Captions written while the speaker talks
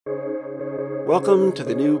Welcome to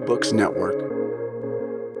the New Books Network.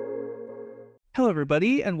 Hello,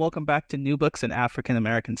 everybody, and welcome back to New Books in African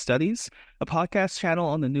American Studies, a podcast channel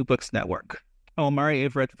on the New Books Network. I'm Amari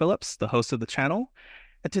Everett Phillips, the host of the channel,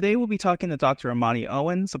 and today we'll be talking to Dr. Imani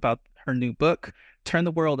Owens about her new book, Turn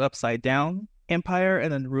the World Upside Down: Empire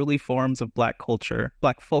and Unruly Forms of Black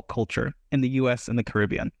Folk Culture in the U.S. and the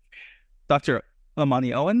Caribbean. Dr.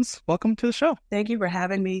 Imani Owens, welcome to the show. Thank you for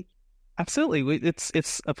having me. Absolutely.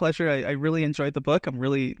 It's a pleasure. I really enjoyed the book. I'm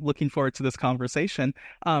really looking forward to this conversation.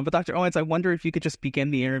 But Dr. Owens, I wonder if you could just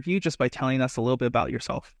begin the interview just by telling us a little bit about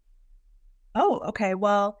yourself. Oh, okay.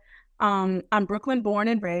 Well, I'm Brooklyn born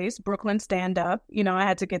and raised, Brooklyn stand up. I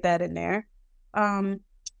had to get that in there.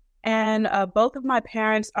 And both of my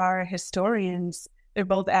parents are historians. They're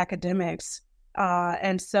both academics.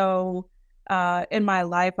 And so in my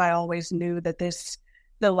life, I always knew that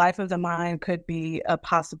the life of the mind could be a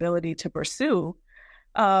possibility to pursue.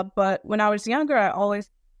 But when I was younger, I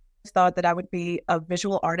always thought that I would be a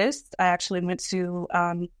visual artist. I actually went to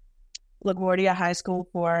LaGuardia High School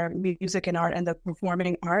for music and art and the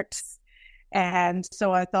performing arts. And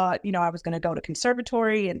so I thought, I was going to go to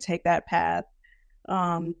conservatory and take that path.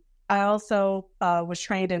 I also was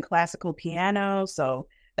trained in classical piano, so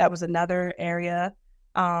that was another area.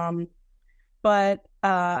 But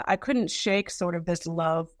I couldn't shake sort of this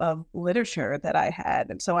love of literature that I had.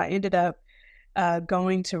 And so I ended up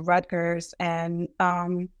going to Rutgers and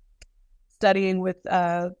studying with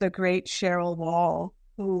the great Cheryl Wall,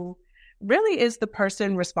 who really is the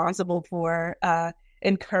person responsible for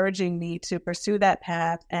encouraging me to pursue that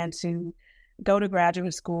path and to go to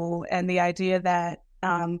graduate school. And the idea that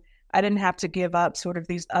I didn't have to give up sort of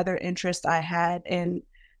these other interests I had in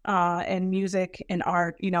music and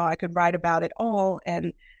art. I could write about it all,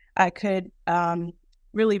 and I could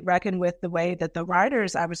really reckon with the way that the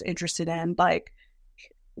writers I was interested in, like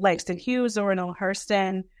Langston Hughes or Ornell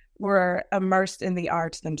Hurston, were immersed in the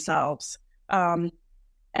arts themselves.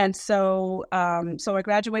 And so I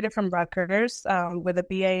graduated from Rutgers with a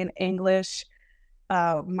BA in English,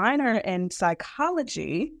 minor in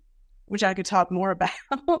psychology, which I could talk more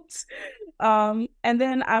about. And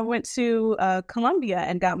then I went to Columbia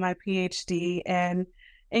and got my PhD in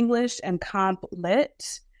English and Comp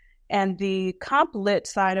Lit. And the Comp Lit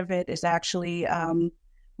side of it is actually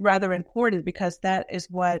rather important because that is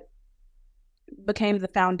what became the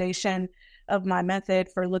foundation of my method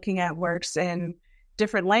for looking at works in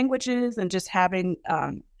different languages and just having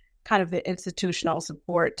kind of the institutional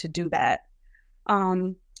support to do that.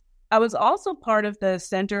 I was also part of the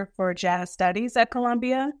Center for Jazz Studies at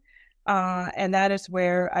Columbia. And that is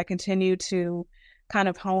where I continue to kind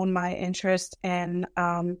of hone my interest in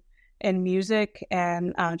music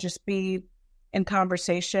and just be in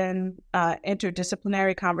conversation,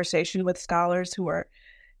 interdisciplinary conversation with scholars who are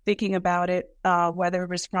thinking about it, whether it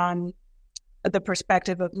was from the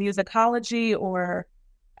perspective of musicology or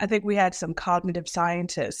I think we had some cognitive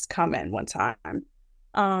scientists come in one time.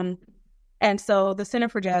 And so the Center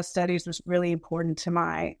for Jazz Studies was really important to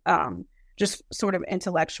my just sort of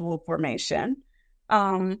intellectual formation.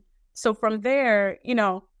 So from there,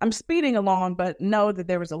 I'm speeding along, but know that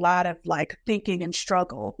there was a lot of like thinking and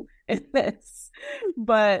struggle in this.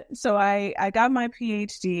 But so I got my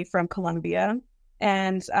PhD from Columbia,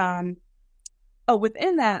 and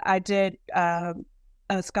within that, I did a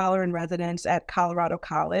scholar in residence at Colorado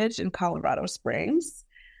College in Colorado Springs.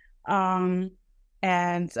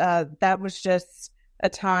 And that was just a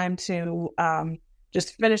time to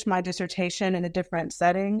just finish my dissertation in a different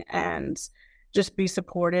setting and just be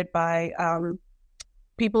supported by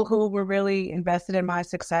people who were really invested in my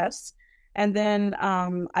success. And then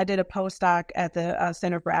I did a postdoc at the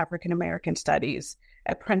Center for African American Studies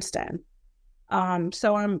at Princeton.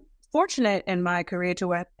 So I'm fortunate in my career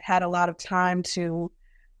to have had a lot of time to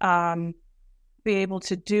be able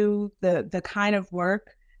to do the kind of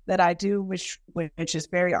work that I do, which is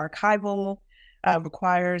very archival,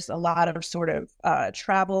 requires a lot of sort of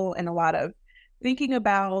travel and a lot of thinking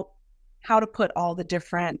about how to put all the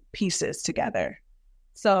different pieces together.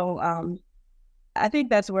 So I think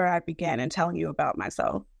that's where I began in telling you about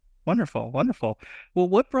myself. Wonderful, wonderful. Well,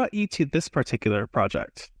 what brought you to this particular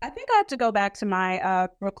project? I think I have to go back to my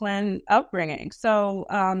Brooklyn upbringing. So,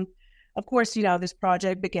 of course, this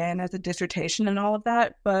project began as a dissertation and all of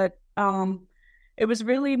that, but it was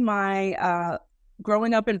really my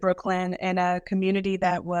growing up in Brooklyn in a community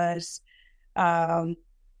that was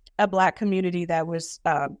a Black community that was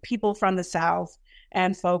people from the South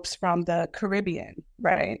and folks from the Caribbean,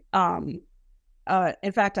 right?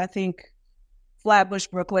 In fact, I think Flatbush,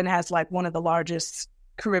 Brooklyn has like one of the largest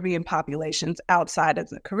Caribbean populations outside of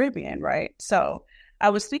the Caribbean, right? So I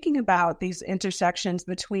was thinking about these intersections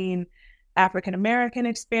between African American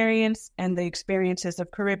experience and the experiences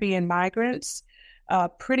of Caribbean migrants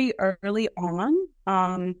pretty early on.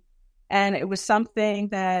 And it was something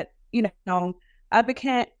that, I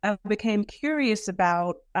became curious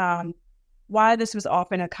about why this was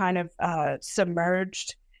often a kind of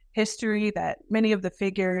submerged history, that many of the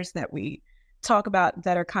figures that we talk about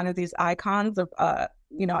that are kind of these icons of,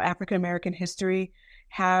 African American history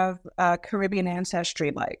have Caribbean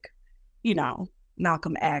ancestry, like,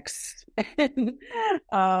 Malcolm X and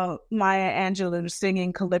Maya Angelou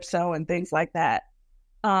singing Calypso and things like that.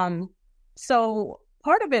 So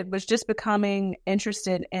part of it was just becoming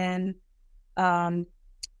interested in the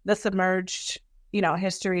submerged,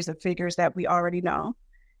 histories of figures that we already know.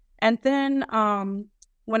 And then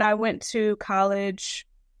when I went to college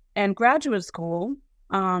and graduate school,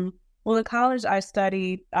 in college I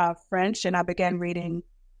studied French, and I began reading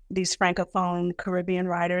these Francophone Caribbean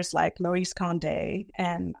writers like Maurice Condé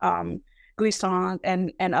and Glissant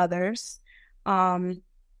and others.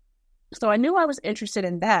 So I knew I was interested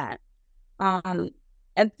in that.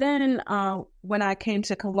 And then when I came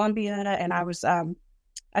to Columbia, and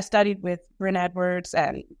I studied with Bryn Edwards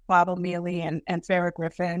and Bob O'Meally and Farrah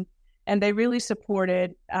Griffin, and they really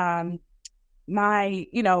supported my,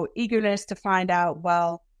 eagerness to find out,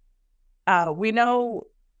 we know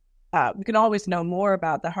we can always know more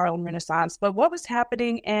about the Harlem Renaissance, but what was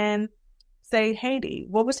happening in, say, Haiti?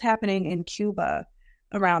 What was happening in Cuba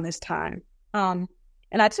around this time? And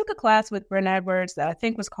I took a class with Bryn Edwards that I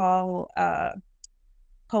think was called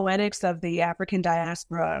Poetics of the African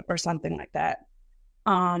Diaspora or something like that.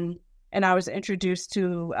 And I was introduced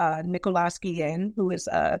to Nicolas Guillen, who is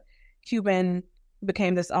a Cuban,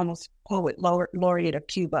 became this almost poet laureate of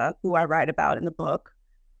Cuba, who I write about in the book.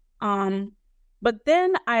 But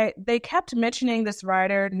then they kept mentioning this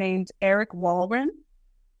writer named Eric Walren.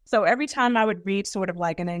 So every time I would read sort of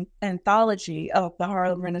like an anthology of the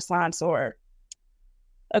Harlem Renaissance or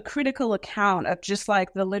a critical account of just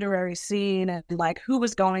like the literary scene and like who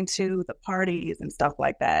was going to the parties and stuff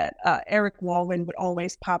like that, Eric Walren would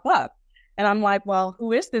always pop up. And I'm like, well,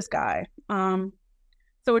 who is this guy?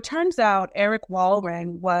 So it turns out Eric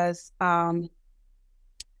Walren was one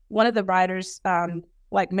of the writers,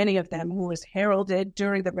 like many of them, who was heralded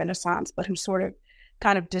during the Renaissance, but who sort of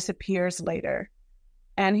kind of disappears later.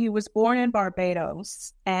 And he was born in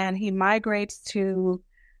Barbados, and he migrates to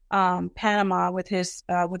Panama with his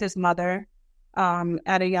mother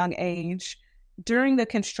at a young age during the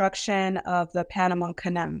construction of the Panama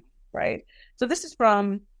Canal, right? So this is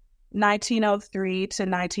from 1903 to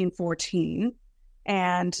 1914,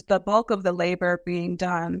 and the bulk of the labor being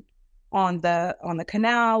done on the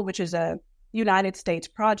canal, which is a United States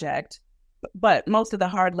project, but most of the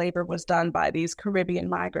hard labor was done by these Caribbean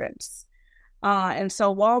migrants. And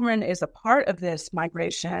so Walren is a part of this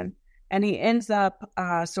migration, and he ends up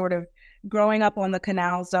sort of growing up on the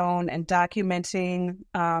canal zone and documenting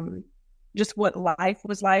just what life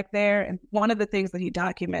was like there. And one of the things that he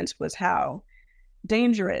documents was how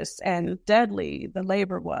dangerous and deadly the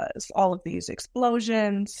labor was, all of these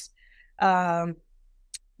explosions.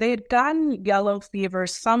 They had gotten yellow fever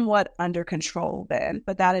somewhat under control then,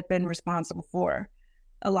 but that had been responsible for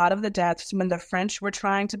a lot of the deaths when the French were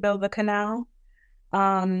trying to build the canal.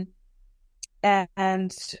 And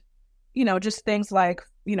just things like,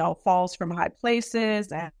 falls from high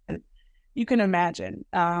places. And you can imagine,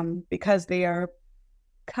 because they are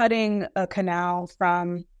cutting a canal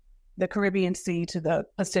from the Caribbean Sea to the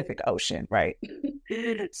Pacific Ocean, right?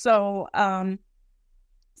 So out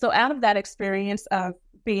of that experience of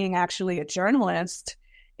being actually a journalist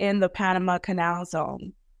in the Panama Canal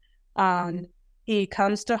Zone, he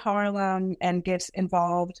comes to Harlem and gets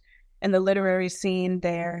involved in the literary scene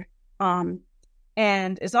there,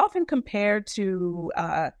 and is often compared to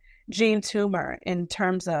Jean Toomer in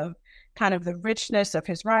terms of kind of the richness of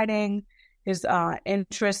his writing, his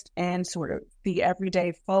interest in sort of the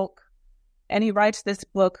everyday folk. And he writes this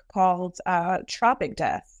book called Tropic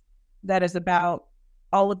Death that is about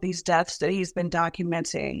all of these deaths that he's been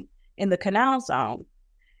documenting in the canal zone.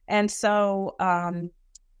 And so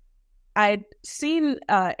I'd seen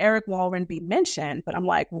Eric Walren be mentioned, but I'm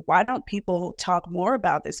like, well, why don't people talk more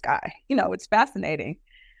about this guy? It's fascinating.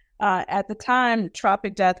 At the time,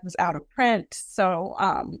 Tropic Death was out of print. So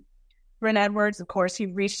Bryn Edwards, of course, he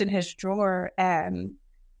reached in his drawer and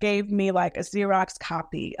gave me like a Xerox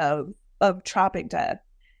copy of Tropic Death.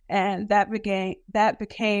 And that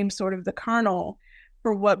became sort of the kernel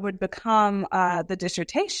for what would become the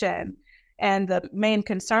dissertation and the main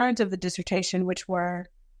concerns of the dissertation, which were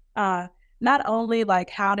not only like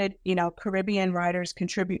how did, Caribbean writers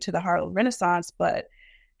contribute to the Harlem Renaissance, but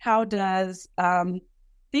how does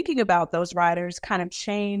thinking about those writers kind of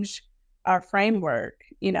change our framework,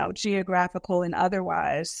 geographical and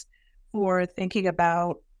otherwise, for thinking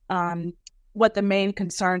about what the main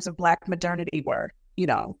concerns of Black modernity were,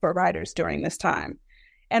 for writers during this time.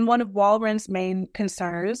 And one of Walren's main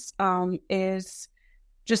concerns is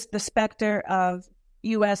just the specter of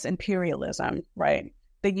U.S. imperialism, right?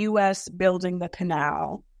 The U.S. building the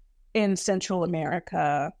canal in Central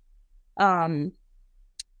America,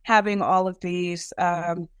 having all of these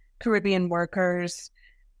Caribbean workers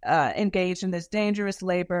engaged in this dangerous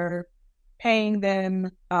labor, paying them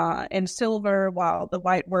in silver while the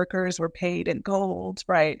white workers were paid in gold,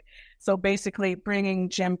 right? So basically bringing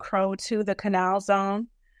Jim Crow to the canal zone,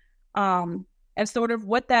 and sort of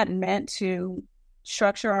what that meant to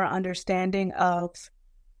structure our understanding of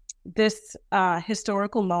this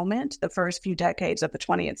historical moment, the first few decades of the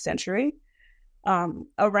 20th century,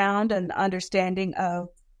 around an understanding of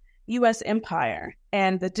U.S. empire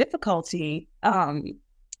and the difficulty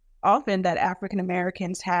often that African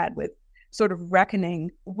Americans had with sort of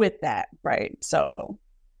reckoning with that, right? So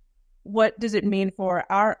what does it mean for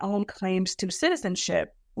our own claims to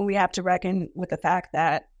citizenship when we have to reckon with the fact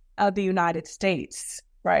that the United States,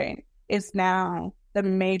 right, is now the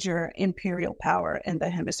major imperial power in the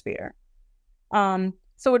hemisphere?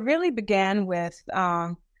 So it really began with,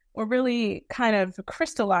 or really kind of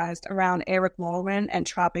crystallized around Eric Walren and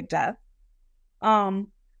Tropic Death.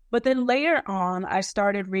 But then later on, I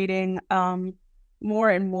started reading more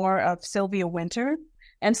and more of Sylvia Wynter.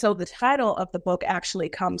 And so the title of the book actually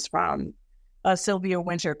comes from a Sylvia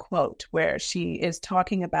Wynter quote where she is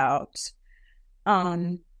talking about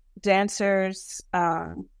dancers.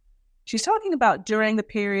 She's talking about during the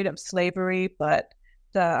period of slavery, but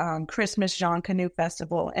the Christmas Jean Canoe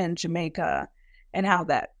Festival in Jamaica and how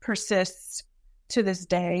that persists to this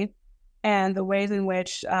day, and the ways in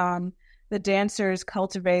which the dancers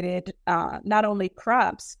cultivated not only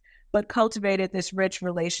crops, but cultivated this rich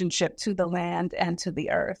relationship to the land and to the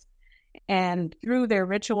earth. And through their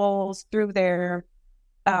rituals, through their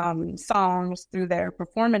songs, through their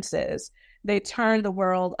performances, they turned the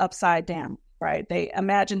world upside down, right? They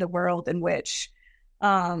imagined a world in which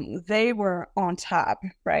they were on top,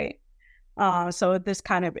 right? So this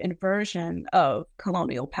kind of inversion of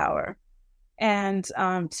colonial power. And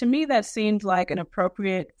to me, that seemed like an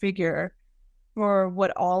appropriate figure for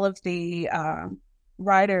what all of the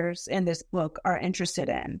writers in this book are interested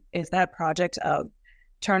in, is that project of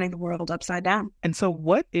turning the world upside down. And so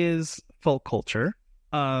what is folk culture?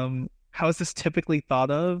 How is this typically thought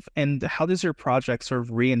of? And how does your project sort of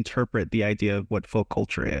reinterpret the idea of what folk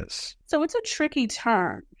culture is? So it's a tricky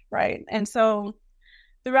term, right? And so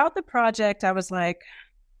throughout the project, I was like,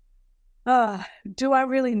 do I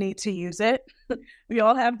really need to use it? We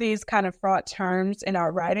all have these kind of fraught terms in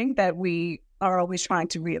our writing that we are always trying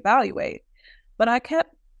to reevaluate. But I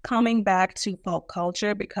kept coming back to folk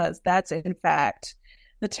culture because that's, in fact,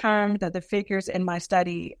 the term that the figures in my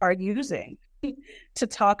study are using to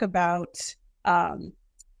talk about,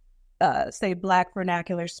 say, Black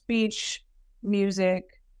vernacular speech, music,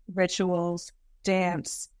 rituals,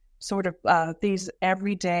 dance, sort of these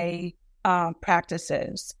everyday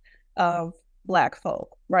practices of Black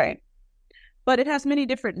folk, right? But it has many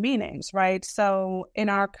different meanings, right? So in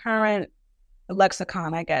our current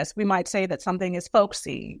lexicon, I guess, we might say that something is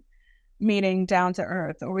folksy, meaning down to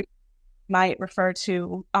earth, or we might refer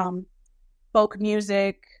to folk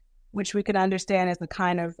music, which we could understand as a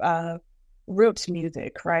kind of roots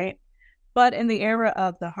music, right? But in the era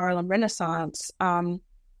of the Harlem Renaissance,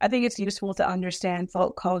 I think it's useful to understand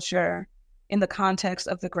folk culture in the context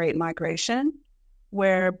of the Great Migration,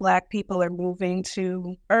 where Black people are moving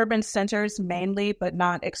to urban centers mainly, but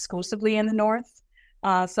not exclusively in the North.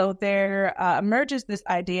 So there emerges this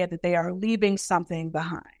idea that they are leaving something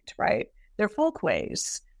behind, right? Their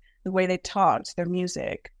folkways, the way they talked, their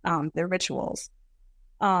music, their rituals,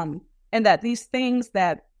 and that these things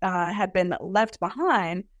that had been left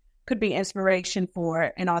behind could be inspiration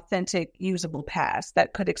for an authentic, usable past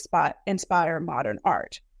that could inspire modern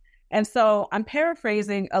art. And so I'm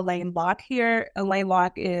paraphrasing Elaine Locke here. Elaine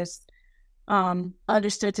Locke is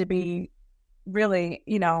understood to be really,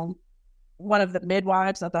 one of the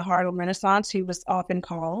midwives of the Harlem Renaissance, he was often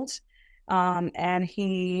called. And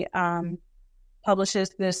he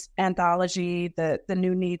publishes this anthology, The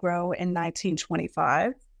New Negro, in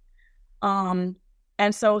 1925. And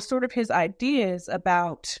so sort of his ideas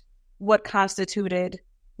about what constituted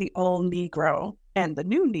the old Negro and the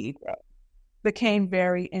new Negro became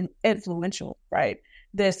very influential, right?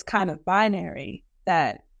 This kind of binary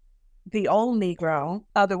that the old Negro,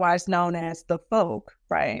 otherwise known as the folk,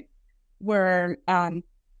 right, were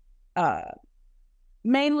uh,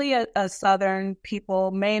 mainly a Southern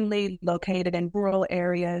people, mainly located in rural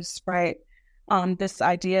areas, right? This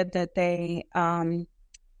idea that they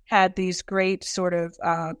had these great sort of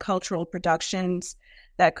cultural productions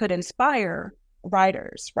that could inspire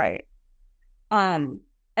writers, right? And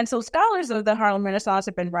so scholars of the Harlem Renaissance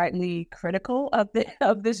have been rightly critical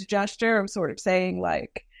of this gesture of sort of saying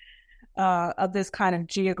like of this kind of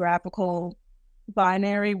geographical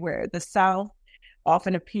binary where the South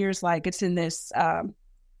often appears like it's in this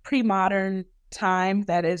pre-modern time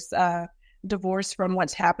that is divorced from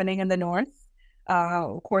what's happening in the North.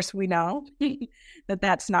 Of course, we know that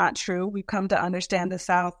that's not true. We've come to understand the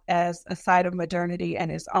South as a site of modernity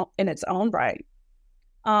and is in its own right.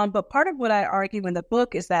 But part of what I argue in the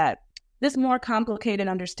book is that this more complicated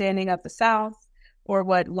understanding of the South, or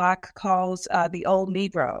what Locke calls the old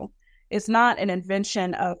Negro, is not an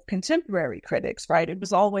invention of contemporary critics, right? It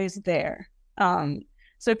was always there. So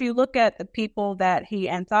if you look at the people that he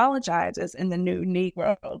anthologizes in the new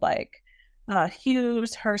Negro, like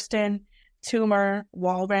Hughes, Hurston, Toomer,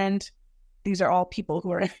 Walrand, these are all people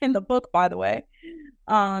who are in the book, by the way.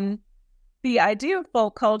 The idea of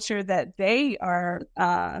folk culture that they are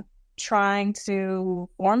trying to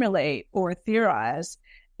formulate or theorize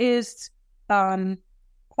is quite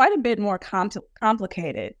a bit more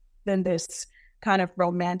complicated than this kind of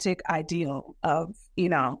romantic ideal of,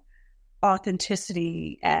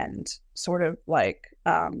 authenticity and sort of like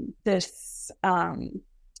this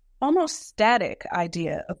almost static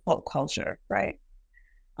idea of folk culture, right?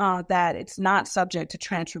 That it's not subject to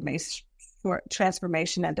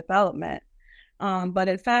transformation and development. But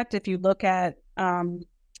in fact, if you look at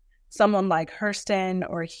someone like Hurston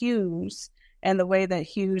or Hughes and the way that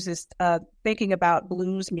Hughes is thinking about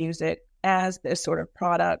blues music as this sort of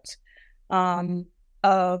product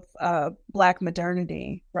of Black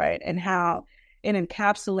modernity, right? And how it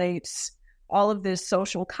encapsulates all of this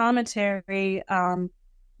social commentary,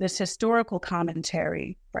 this historical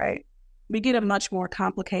commentary, right? We get a much more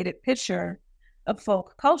complicated picture of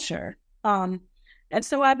folk culture. And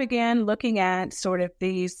so I began looking at sort of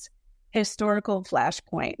these historical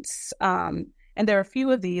flashpoints. And there are a few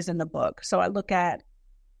of these in the book. So I look at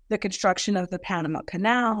the construction of the Panama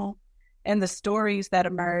Canal and the stories that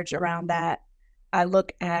emerge around that. I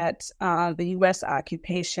look at the U.S.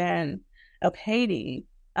 occupation of Haiti.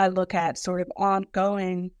 I look at sort of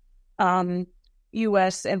ongoing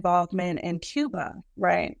U.S. involvement in Cuba,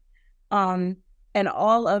 right? And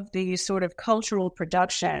all of the sort of cultural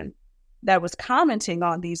production that was commenting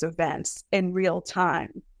on these events in real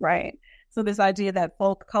time, right? So this idea that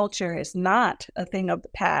folk culture is not a thing of the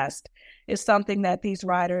past is something that these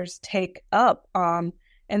writers take up and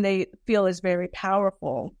they feel is very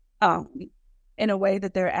powerful in a way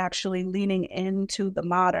that they're actually leaning into the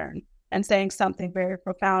modern and saying something very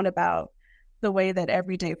profound about the way that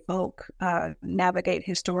everyday folk navigate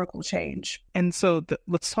historical change. And so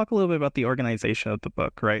let's talk a little bit about the organization of the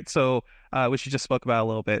book, right? So, which you just spoke about a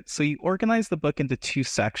little bit. So you organize the book into two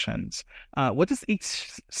sections. What does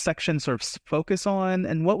each section sort of focus on?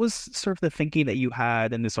 And what was sort of the thinking that you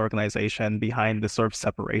had in this organization behind the sort of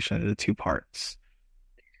separation into two parts?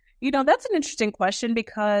 That's an interesting question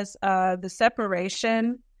because the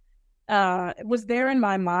separation was there in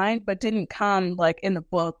my mind, but didn't come like in the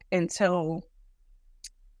book until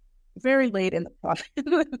very late in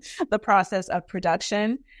the process of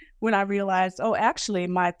production, when I realized, actually,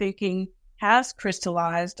 my thinking has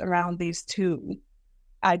crystallized around these two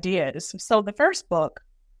ideas. So the first book,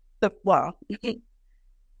 a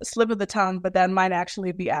slip of the tongue, but that might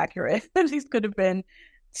actually be accurate. These could have been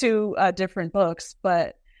two different books.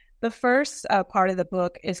 But the first part of the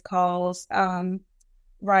book is called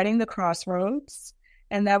Writing the Crossroads.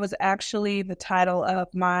 And that was actually the title of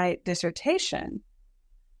my dissertation.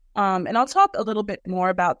 And I'll talk a little bit more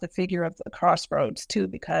about the figure of the crossroads, too,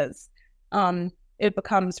 because it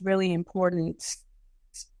becomes really important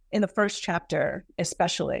in the first chapter,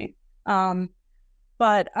 especially.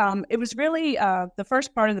 But it was really, the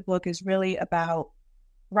first part of the book is really about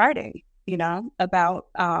writing, about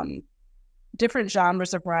different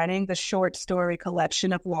genres of writing, the short story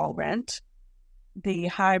collection of Walrand, the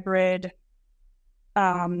hybrid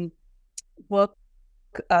book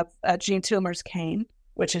of Jean Toomer's Cane,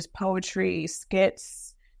 which is poetry,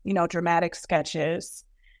 skits, dramatic sketches.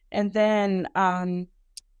 And then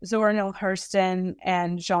Zora Neale Hurston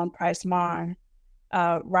and Jean Price Marne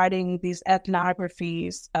writing these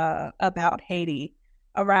ethnographies about Haiti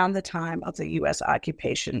around the time of the U.S.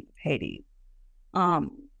 occupation of Haiti.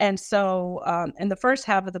 And so in the first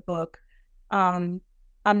half of the book,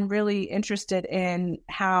 I'm really interested in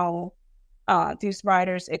how these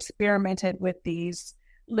writers experimented with these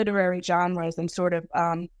literary genres and sort of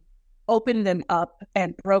opened them up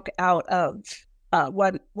and broke out of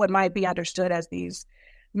what might be understood as these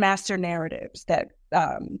master narratives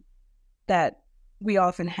that we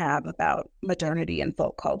often have about modernity and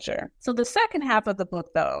folk culture. So the second half of the book,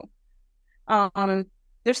 though,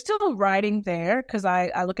 there's still writing there because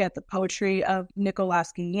I look at the poetry of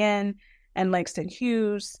Nicolas Guillen and Langston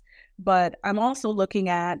Hughes, but I'm also looking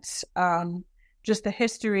at just the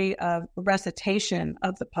history of recitation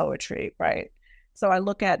of the poetry, right? So I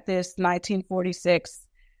look at this 1946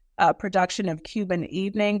 production of Cuban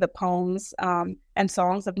Evening, the poems and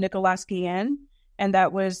songs of Nicolas Guillen, and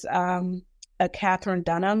that was a Catherine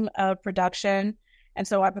Dunham production. And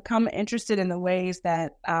so I become interested in the ways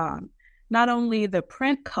that not only the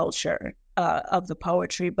print culture of the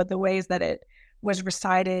poetry, but the ways that it was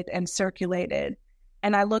recited and circulated.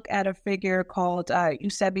 And I look at a figure called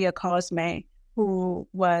Eusebia Cosme, who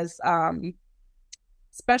was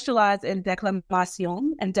specialized in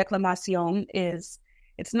declamation. And declamation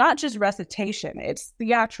it's not just recitation, it's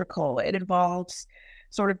theatrical. It involves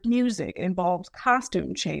sort of music, it involves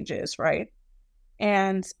costume changes, right?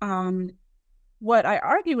 And what I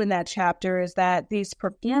argue in that chapter is that these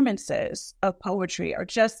performances of poetry are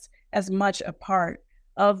just as much a part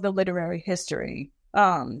of the literary history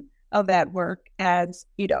of that work as,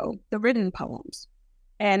 the written poems.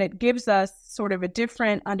 And it gives us sort of a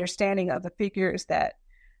different understanding of the figures that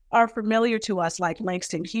are familiar to us, like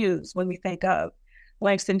Langston Hughes, when we think of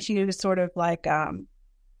Langston Hughes sort of like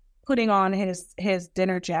putting on his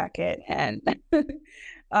dinner jacket and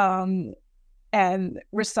and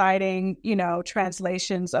reciting,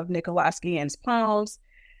 translations of Nicolas Guillen's poems.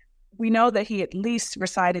 We know that he at least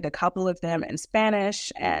recited a couple of them in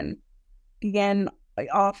Spanish, and Guillen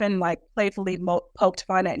often playfully poked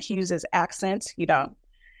fun at Hughes's accent,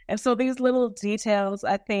 And so these little details,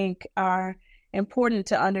 I think, are important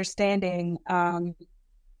to understanding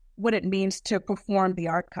what it means to perform the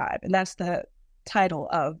archive. And that's the title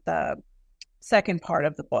of the second part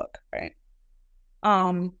of the book, right?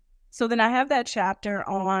 So then I have that chapter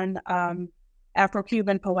on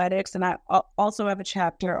Afro-Cuban poetics, and I also have a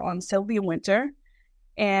chapter on Sylvia Wynter.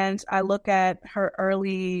 And I look at her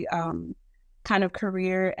early kind of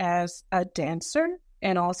career as a dancer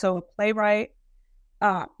and also a playwright,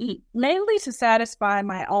 mainly to satisfy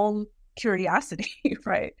my own curiosity,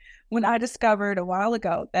 right? When I discovered a while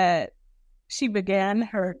ago that she began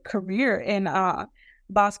her career in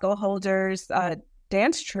Bosco Holder's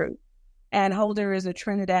dance troupe, and Holder is a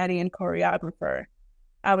Trinidadian choreographer,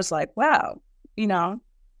 I was like, wow,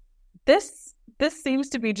 this seems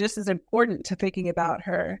to be just as important to thinking about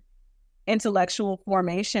her intellectual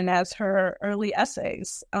formation as her early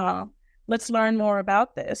essays. Let's learn more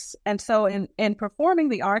about this. And so in performing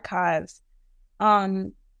the archives,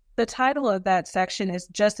 the title of that section is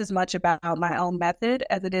just as much about my own method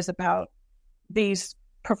as it is about these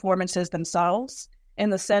performances themselves,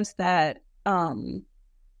 in the sense that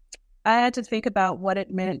I had to think about what it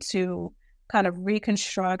meant to kind of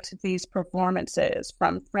reconstruct these performances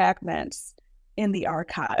from fragments in the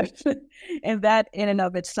archive. And that in and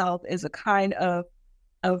of itself is a kind of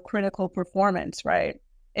critical performance, right?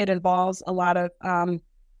 It involves a lot of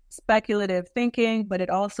speculative thinking, but it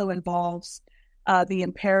also involves the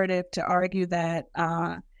imperative to argue that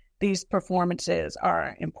these performances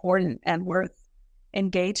are important and worth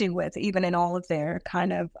engaging with, even in all of their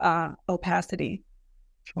kind of opacity.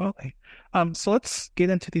 Absolutely. So let's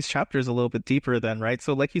get into these chapters a little bit deeper then, right?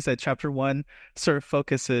 So like you said, chapter 1 sort of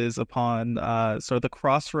focuses upon sort of the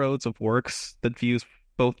crossroads of works that views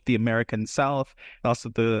both the American South and also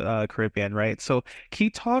the Caribbean, right? So can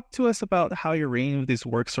you talk to us about how your reading of these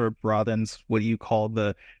works sort of broadens what you call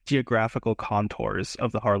the geographical contours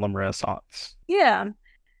of the Harlem Renaissance? Yeah.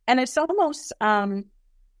 And it's almost, to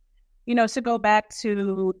go back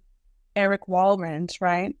to Eric Walrand,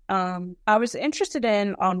 right? I was interested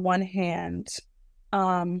in, on one hand,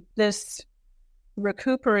 this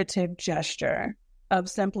recuperative gesture of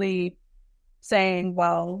simply saying,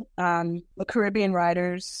 well, the Caribbean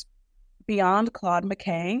writers beyond Claude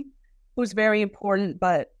McKay, who's very important,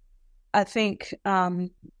 but I think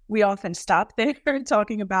we often stop there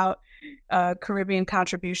talking about Caribbean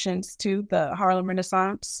contributions to the Harlem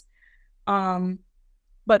Renaissance.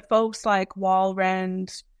 But folks like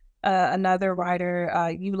Walrand, another writer,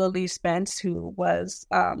 Eulalie Spence, who was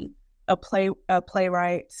a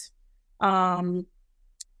playwright, not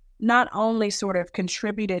only sort of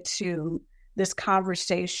contributed to this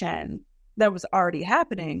conversation that was already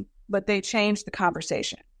happening, but they changed the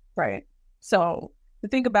conversation, right? So to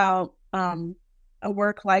think about a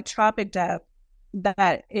work like Tropic Death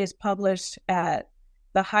that is published at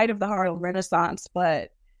the height of the Harlem Renaissance,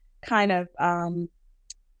 but kind of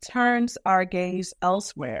turns our gaze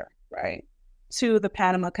elsewhere, right, to the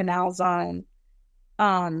Panama Canal Zone,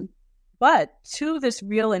 but to this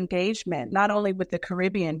real engagement, not only with the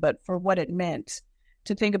Caribbean, but for what it meant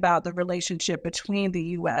to think about the relationship between the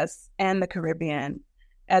U.S. and the Caribbean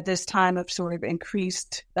at this time of sort of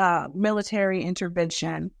increased military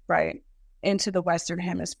intervention, right, into the Western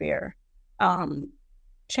Hemisphere.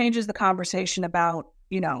 Changes the conversation about,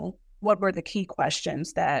 what were the key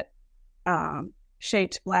questions that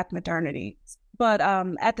shaped Black modernity. But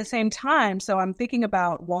at the same time, so I'm thinking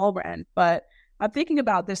about Walren, but I'm thinking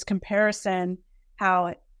about this comparison,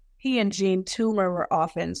 how he and Jean Toomer were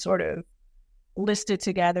often sort of listed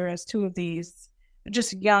together as two of these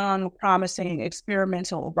just young, promising,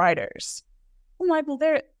 experimental writers. I'm like, well,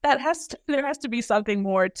 there has to be something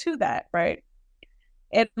more to that, right?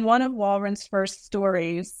 In one of Walren's first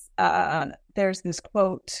stories, there's this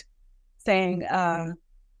quote saying,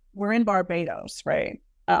 we're in Barbados, right?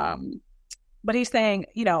 But he's saying,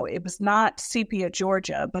 it was not Sepia,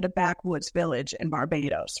 Georgia, but a backwoods village in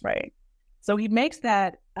Barbados, right? So he makes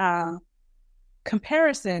that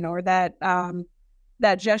comparison, or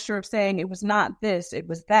that gesture of saying it was not this, it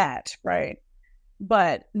was that, right?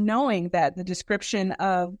 But knowing that the description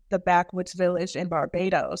of the backwoods village in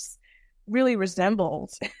Barbados really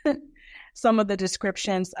resembles some of the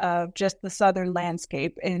descriptions of just the southern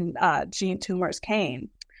landscape in Jean Toomer's Cane.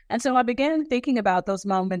 And so I began thinking about those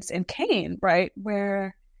moments in Cane, right,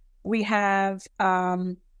 where we have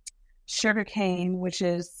sugar cane, which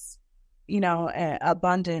is,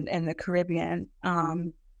 abundant in the Caribbean.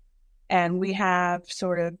 And we have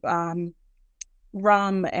sort of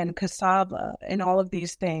rum and cassava and all of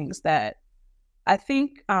these things that I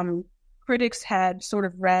think critics had sort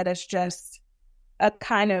of read as just a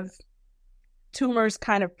kind of Toomer's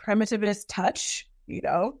kind of primitivist touch,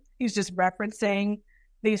 he's just referencing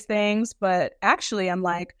these things. But actually, I'm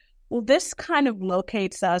like, well, this kind of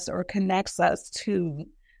locates us or connects us to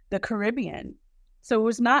the Caribbean. So it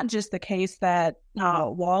was not just the case that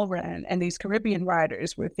Walren and these Caribbean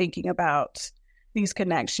writers were thinking about these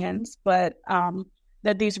connections, but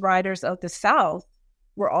that these writers of the South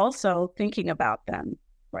were also thinking about them,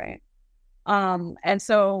 right? And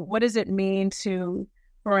so what does it mean to,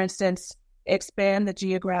 for instance, expand the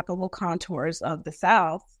geographical contours of the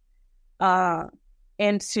South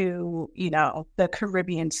into, the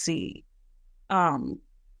Caribbean Sea?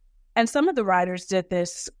 And some of the writers did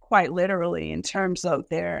this quite literally in terms of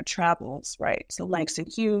their travels, right? So Langston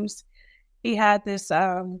Hughes, he had this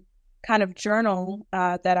kind of journal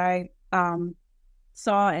that I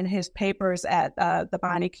saw in his papers at the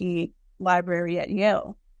Beinecke Library at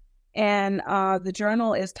Yale. And the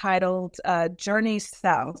journal is titled Journey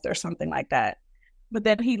South or something like that. But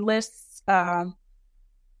then he lists all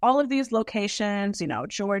of these locations,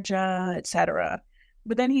 Georgia, etc.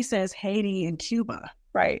 But then he says Haiti and Cuba,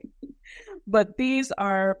 right? But these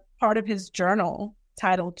are part of his journal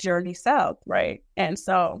titled Journey South, right? And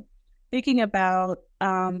so thinking about,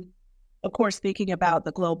 of course, thinking about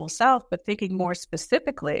the global South, but thinking more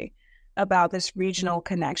specifically about this regional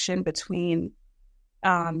connection between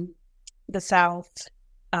the South,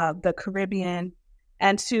 the Caribbean,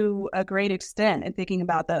 and to a great extent, and thinking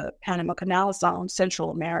about the Panama Canal Zone, Central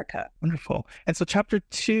America. Wonderful. And so chapter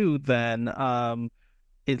 2 then,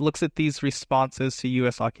 it looks at these responses to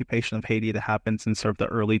U.S. occupation of Haiti that happens in sort of the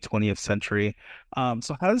early 20th century.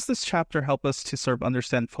 So how does this chapter help us to sort of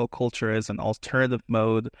understand folk culture as an alternative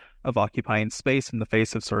mode of occupying space in the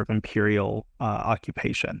face of sort of imperial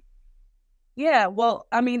occupation? Yeah, well,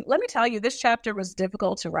 I mean, let me tell you, this chapter was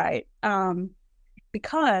difficult to write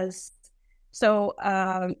because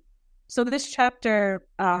this chapter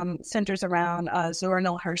centers around Zora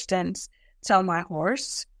Neale Hurston's Tell My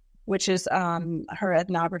Horse, which is her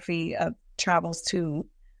ethnography of travels to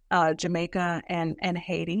Jamaica and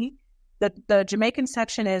Haiti. The Jamaican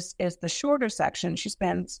section is the shorter section. She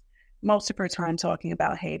spends most of her time talking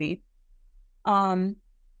about Haiti.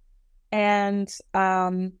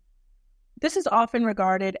 This is often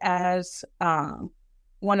regarded as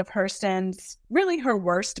one of Hurston's, really her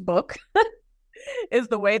worst book, is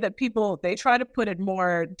the way that they try to put it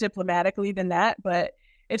more diplomatically than that, but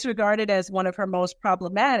it's regarded as one of her most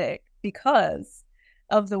problematic because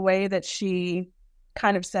of the way that she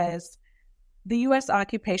kind of says the U.S.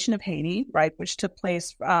 occupation of Haiti, right, which took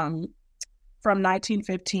place from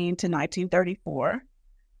 1915 to 1934,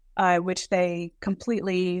 which they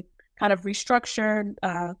completely kind of restructured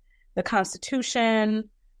the Constitution.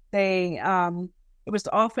 It was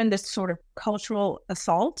often this sort of cultural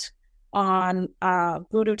assault on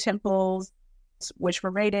voodoo temples, which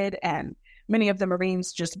were raided, and many of the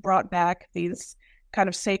Marines just brought back these kind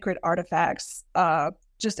of sacred artifacts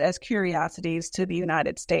just as curiosities to the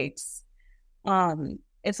United States.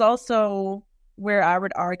 It's also where I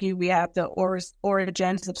would argue we have the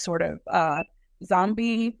origins of sort of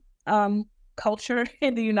zombie culture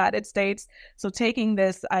in the United States. So taking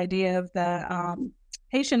this idea of the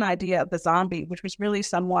Haitian idea of the zombie, which was really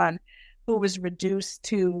someone who was reduced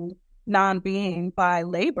to non-being by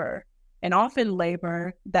labor, and often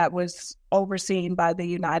labor that was overseen by the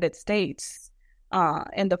United States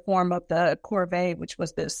in the form of the corvée, which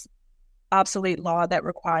was this obsolete law that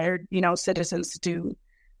required, citizens to do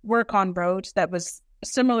work on roads that was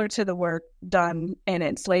similar to the work done in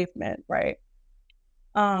enslavement, right?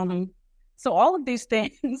 So all of these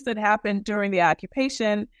things that happened during the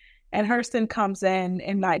occupation, and Hurston comes in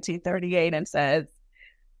 1938 and says,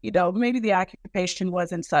 maybe the occupation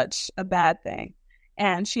wasn't such a bad thing.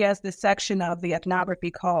 And she has this section of the ethnography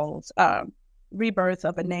called Rebirth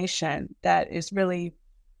of a Nation that is really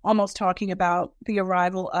almost talking about the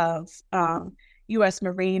arrival of U.S.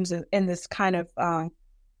 Marines in this kind of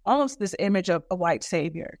almost this image of a white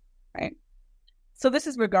savior, right? So this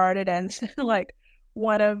is regarded as like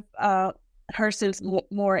one of Hurston's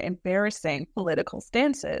more embarrassing political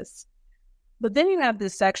stances. But then you have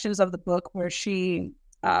these sections of the book where she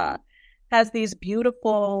has these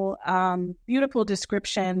beautiful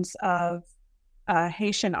descriptions of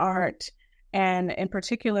Haitian art, and in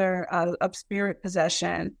particular of spirit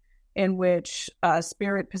possession, in which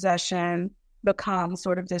spirit possession becomes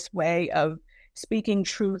sort of this way of speaking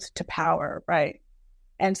truth to power, right?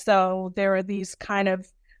 And so there are these kind of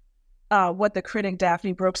what the critic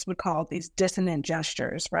Daphne Brooks would call these dissonant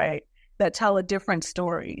gestures, right? That tell a different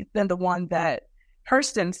story than the one that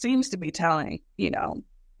Hurston seems to be telling,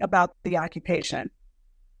 about the occupation.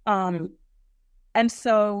 And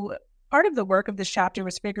so part of the work of this chapter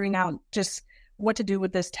was figuring out just what to do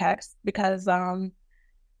with this text, because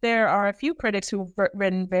there are a few critics who've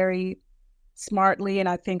written very smartly and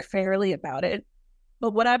I think fairly about it.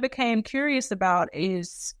 But what I became curious about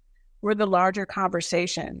were the larger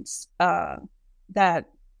conversations that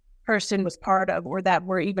Hurston was part of, or that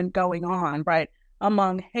were even going on, right,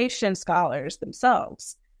 among Haitian scholars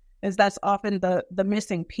themselves, is that's often the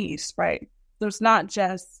missing piece, right? There's not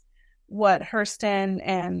just what Hurston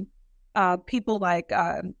and people like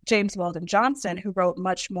James Weldon Johnson, who wrote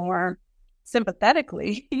much more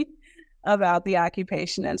sympathetically about the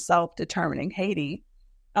occupation and self-determining Haiti.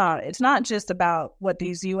 It's not just about what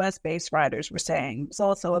these U.S.-based writers were saying. It's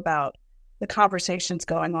also about the conversations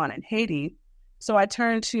going on in Haiti. So I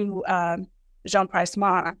turned to Jean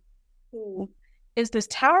Price-Mar, who is this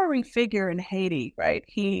towering figure in Haiti, right?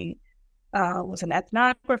 He was an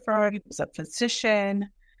ethnographer, he was a physician,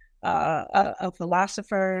 a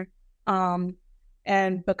philosopher,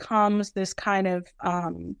 and becomes this kind of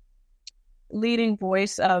leading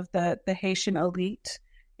voice of the Haitian elite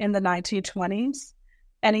in the 1920s.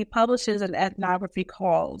 And he publishes an ethnography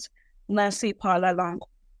called L'ainsi parla l'oncle,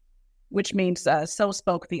 which means so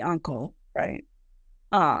spoke the uncle, right?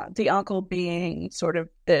 The uncle being sort of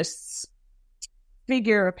this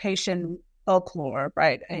figure of Haitian folklore,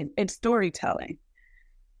 right, and storytelling.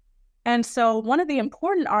 And so one of the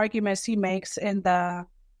important arguments he makes in that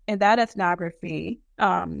ethnography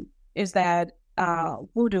is that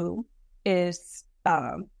voodoo is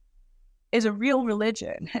a real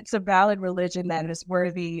religion. It's a valid religion that is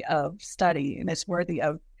worthy of study and it's worthy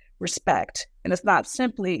of respect. And it's not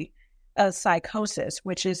simply a psychosis,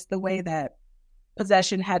 which is the way that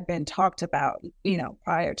possession had been talked about,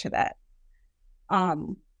 prior to that.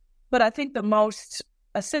 But I think the most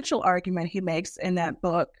essential argument he makes in that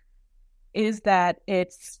book is that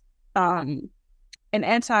it's an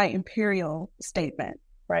anti-imperial statement,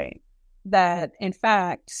 right? That, in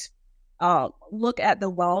fact, look at the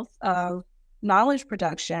wealth of knowledge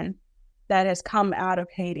production that has come out of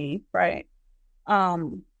Haiti, right?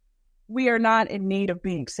 We are not in need of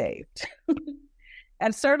being saved,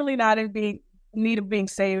 and certainly not in need of being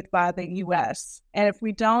saved by the U.S. And if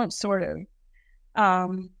we don't sort of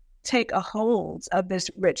take a hold of this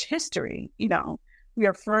rich history, we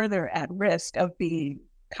are further at risk of being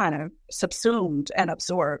kind of subsumed and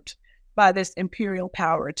absorbed by this imperial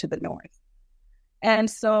power to the north. And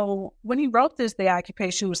so when he wrote this, the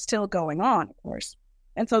occupation was still going on, of course.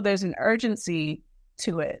 And so there's an urgency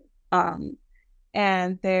to it.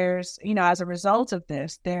 And there's, as a result of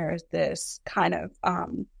this, there's this kind of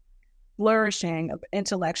flourishing of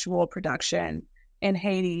intellectual production in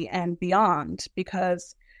Haiti and beyond,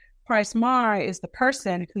 because Price-Mar is the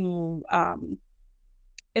person who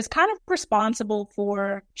is kind of responsible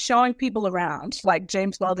for showing people around, like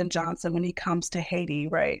James Weldon Johnson when he comes to Haiti,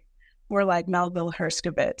 right? Or like Melville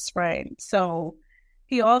Herskovitz, right? So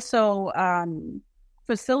he also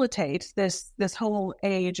facilitates this whole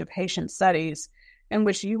age of Haitian studies in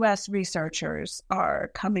which U.S. researchers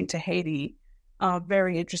are coming to Haiti,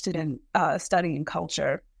 very interested in studying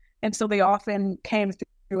culture. And so they often came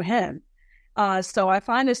through him. So I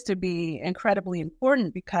find this to be incredibly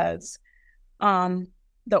important because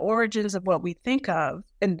the origins of what we think of,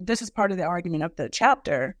 and this is part of the argument of the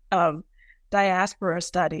chapter, of diaspora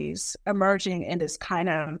studies emerging in this kind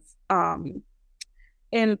of,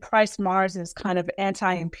 in Price Mars's kind of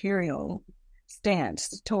anti-imperial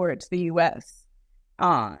stance towards the U.S.,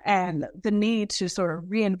 and the need to sort of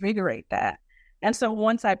reinvigorate that. And so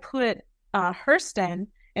once I put Hurston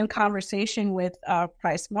in conversation with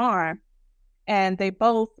Price Mar, and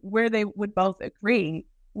where they would both agree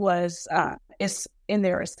was is in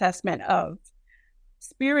their assessment of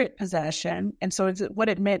spirit possession. And so it's what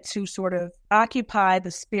it meant to sort of occupy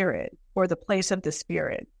the spirit or the place of the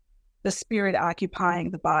spirit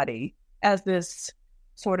occupying the body as this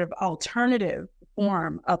sort of alternative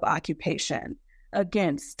form of occupation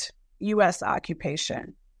against U.S.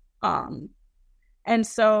 occupation. And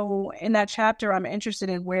so in that chapter, I'm interested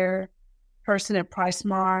in where Hurston and Price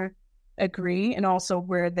Mar agree and also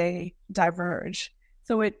where they diverge.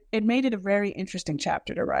 So it made it a very interesting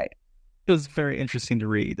chapter to write. It was very interesting to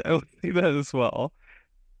read. I would say that as well.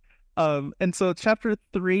 And so chapter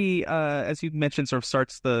 3, as you mentioned, sort of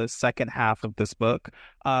starts the second half of this book.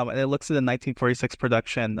 And it looks at the 1946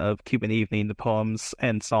 production of Cuban Evening, the poems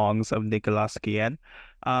and songs of Nicolas Guillen.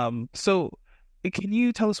 So can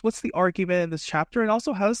you tell us what's the argument in this chapter? And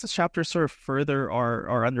also, how does this chapter sort of further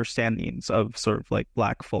our understandings of sort of like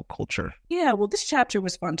Black folk culture? Yeah, well, this chapter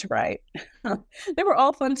was fun to write. They were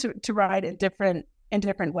all fun to write in different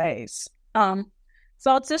ways. So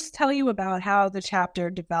I'll just tell you about how the chapter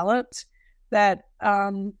developed. That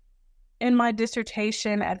in my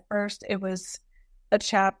dissertation, at first, it was a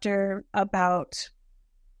chapter about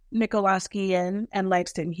Nicolas Guillen and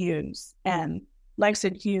Langston Hughes. And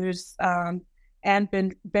Langston Hughes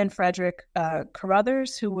and Ben Frederick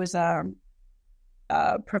Carruthers, who was a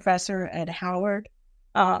professor at Howard,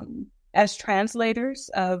 as translators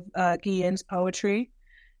of Guillen's poetry.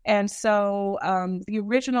 And so the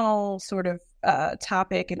original sort of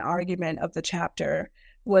topic and argument of the chapter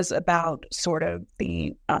was about sort of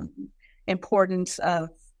the importance of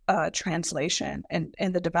translation and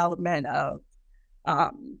the development of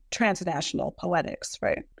transnational poetics,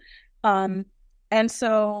 right? And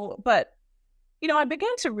so, but, I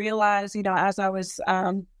began to realize, as I was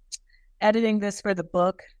editing this for the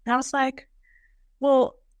book, I was like,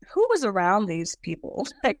 well, who was around these people?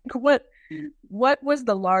 Like, what was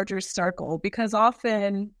the larger circle? Because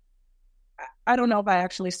often, I don't know if I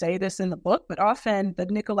actually say this in the book, but often the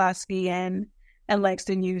Nicolas Guillen and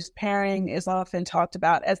Langston Hughes pairing is often talked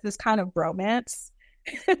about as this kind of bromance,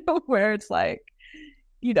 where it's like,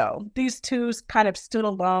 these two kind of stood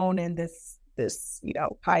alone in this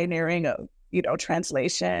pioneering of,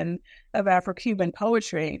 translation of Afro-Cuban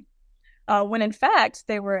poetry. When in fact,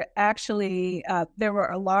 they were actually, there were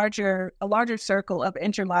a larger circle of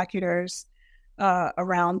interlocutors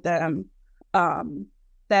around them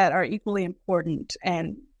that are equally important,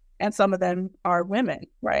 and some of them are women,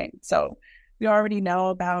 right? So we already know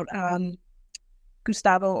about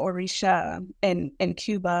Gustavo Orisha in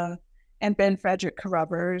Cuba, and Ben Frederick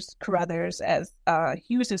Carruthers as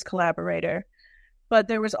Hughes's collaborator. But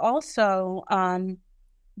there was also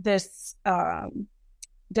this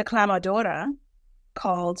declamadora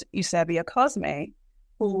called Eusebia Cosme,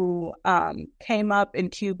 who came up in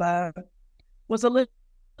Cuba, was a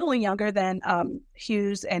little younger than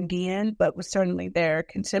Hughes and Guillen, but was certainly their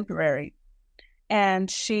contemporary. And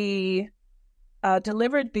she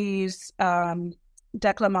delivered these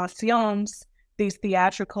declamaciones, these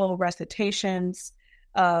theatrical recitations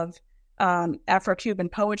of Afro-Cuban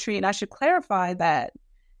poetry. And I should clarify that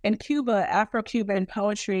in Cuba, Afro-Cuban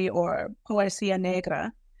poetry or poesía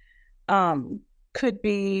negra could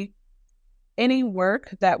be any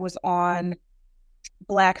work that was on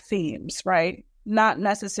Black themes, right? Not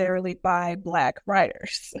necessarily by Black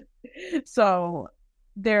writers. So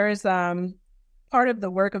there's part of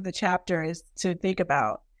the work of the chapter is to think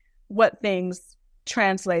about what things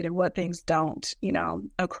translate and what things don't,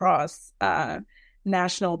 across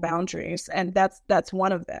national boundaries. And that's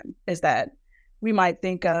one of them, is that we might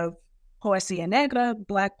think of poesía negra,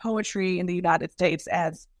 Black poetry in the United States,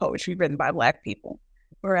 as poetry written by Black people,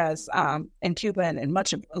 whereas in Cuba and in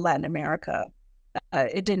much of Latin America,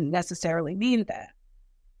 it didn't necessarily mean that.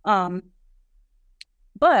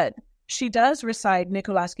 But she does recite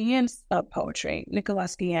Nicolas Guillen's poetry.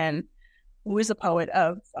 Nicolas Guillen, who is a poet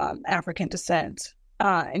of African descent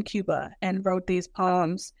in Cuba, and wrote these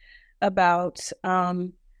poems about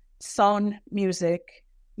son music,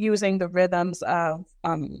 using the rhythms of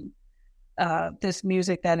this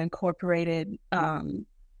music that incorporated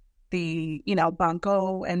the,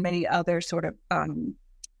 bongo and many other sort of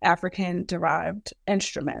African-derived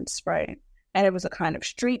instruments, right? And it was a kind of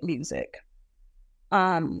street music.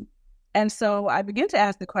 And so I began to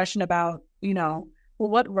ask the question about, well,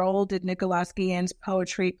 what role did Nicolas Guillen's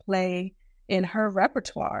poetry play in her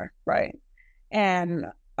repertoire, right? And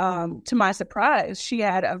to my surprise, she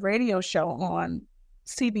had a radio show on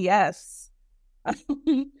CBS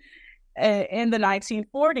in the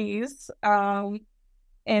 1940s,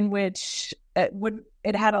 in which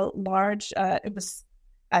it had a large, it was,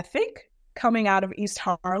 I think, coming out of East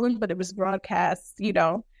Harlem, but it was broadcast,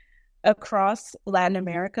 across Latin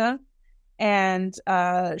America. And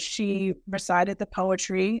she recited the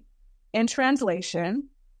poetry in translation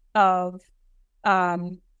of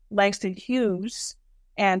Langston Hughes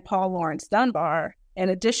and Paul Laurence Dunbar, in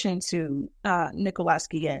addition to Nicolas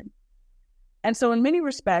Guillen. And so in many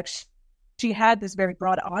respects, she had this very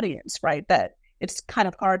broad audience, right, that it's kind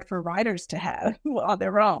of hard for writers to have on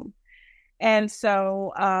their own. And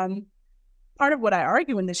so part of what I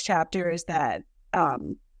argue in this chapter is that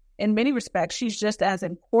in many respects, she was just as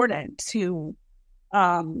important to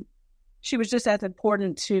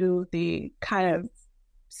the kind of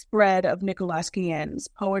spread of Nicolas Guillen's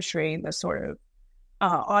poetry, the sort of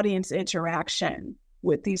audience interaction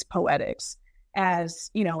with these poetics,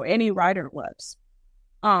 as, any writer was.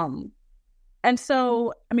 And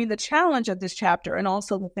so, the challenge of this chapter, and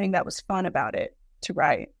also the thing that was fun about it to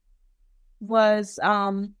write, was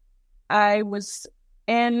I was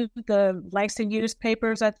in the Langston Hughes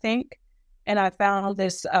papers, I think, and I found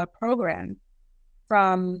this program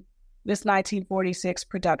from this 1946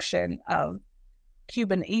 production of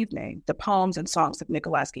Cuban Evening, the poems and songs of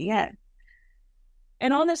Nicolas Guillen.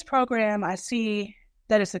 And on this program, I see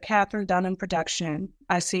that it's a Katherine Dunham production.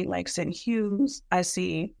 I see Langston Hughes. I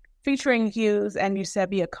see featuring Hughes and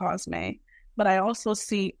Eusebia Cosme. But I also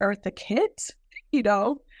see Eartha Kitt,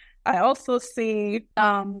 I also see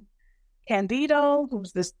Candido,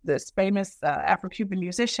 who's this famous Afro-Cuban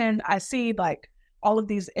musician. I see all of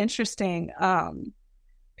these interesting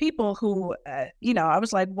people who, I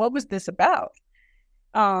was like, what was this about?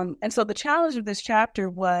 And so the challenge of this chapter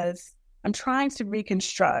was I'm trying to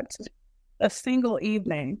reconstruct a single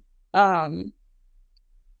evening in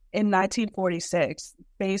 1946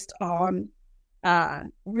 based on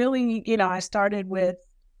really, I started with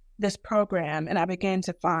this program and I began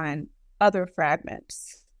to find other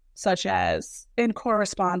fragments, such as in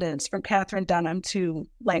correspondence from Katherine Dunham to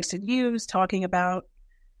Langston Hughes, talking about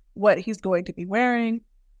what he's going to be wearing,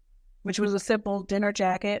 which was a simple dinner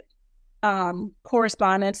jacket.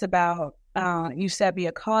 Correspondence about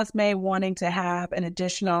Eusebia Cosme wanting to have an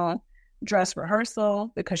additional dress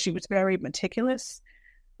rehearsal because she was very meticulous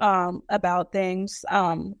about things,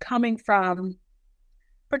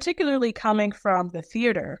 particularly coming from the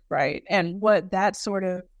theater, right? And what that sort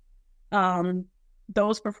of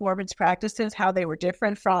those performance practices, how they were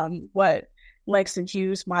different from what Langston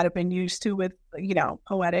Hughes might have been used to with,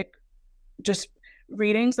 poetic, just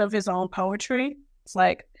readings of his own poetry. It's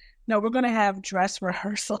like, no, we're going to have dress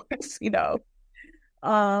rehearsals,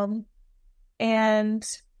 and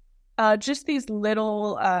just these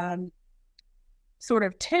little sort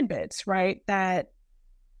of tidbits, right? That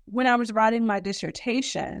when I was writing my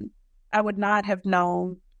dissertation, I would not have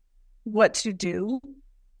known what to do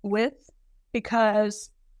with,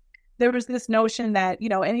 because there was this notion that,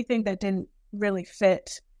 anything that didn't really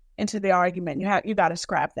fit into the argument, you got to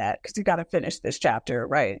scrap that because you got to finish this chapter,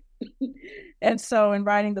 right? And so in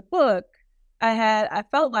writing the book, I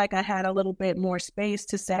felt like I had a little bit more space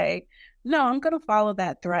to say, no, I'm going to follow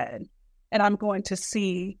that thread and I'm going to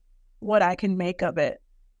see what I can make of it.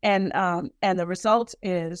 And the result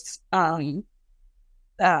is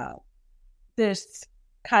this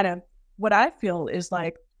kind of what I feel is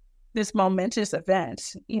like this momentous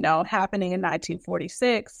event, happening in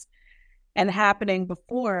 1946 and happening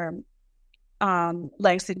before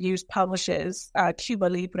Langston Hughes publishes Cuba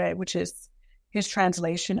Libre, which is his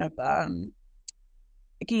translation of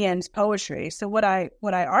Guillen's poetry. So what I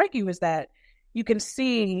argue is that you can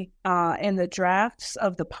see in the drafts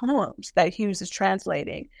of the poems that Hughes is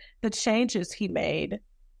translating the changes he made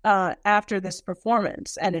after this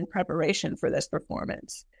performance and in preparation for this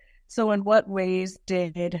performance. So in what ways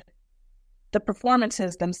did the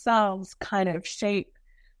performances themselves kind of shape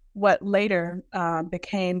what later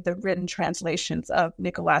became the written translations of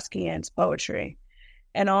Nicholas Guillen's poetry,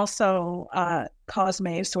 and also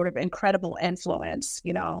Cosme's sort of incredible influence,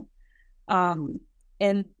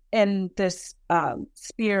 in this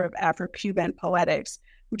sphere of Afro-Cuban poetics,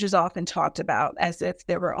 which is often talked about as if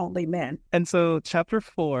there were only men. And so chapter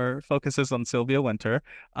 4 focuses on Sylvia Wynter.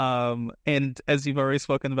 And as you've already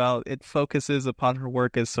spoken about, it focuses upon her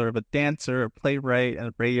work as sort of a dancer, a playwright, and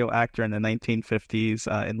a radio actor in the 1950s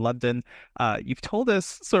in London. You've told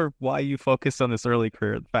us sort of why you focused on this early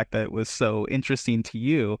career, the fact that it was so interesting to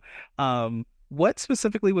you. What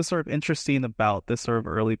specifically was sort of interesting about this sort of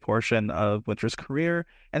early portion of Wynter's career,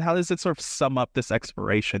 and how does it sort of sum up this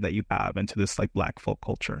exploration that you have into this like Black folk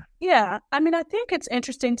culture? Yeah, I mean, I think it's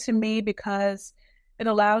interesting to me because it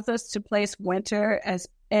allows us to place Wynter as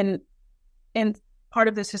in part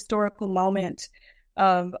of this historical moment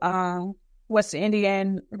of West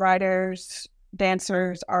Indian writers,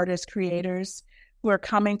 dancers, artists, creators who are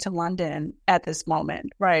coming to London at this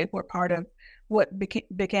moment, right? We're part of what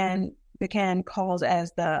began called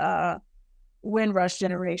as the Windrush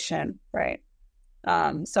generation, right?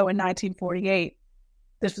 So in 1948,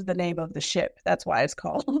 this was the name of the ship. That's why it's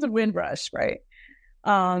called the Windrush, right?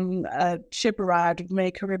 A ship arrived with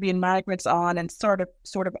many Caribbean migrants on and sort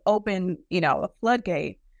of opened, a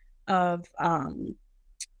floodgate of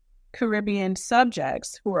Caribbean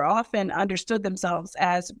subjects who were often understood themselves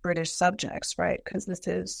as British subjects, right? Because this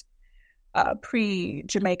is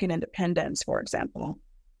pre-Jamaican independence, for example.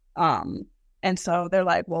 And so they're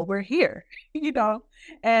like, well, we're here,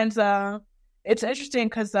 and it's interesting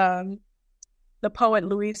because the poet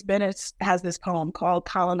Louise Bennett has this poem called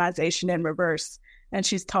Colonization in Reverse, and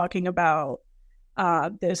she's talking about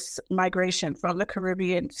this migration from the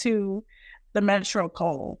Caribbean to the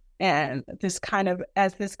metropole, and this kind of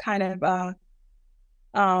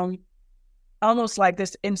almost like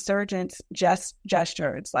this insurgent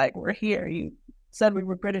gesture. It's like, we're here. You said we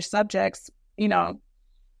were British subjects,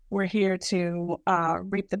 we're here to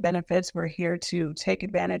reap the benefits. We're here to take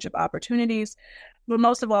advantage of opportunities. But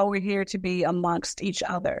most of all, we're here to be amongst each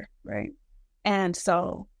other, right? And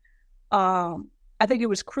so I think it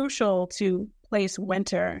was crucial to place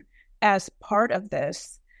Wynter as part of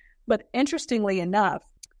this. But interestingly enough,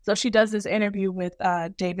 so she does this interview with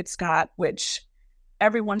David Scott, which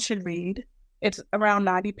everyone should read. It's around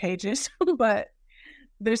 90 pages, but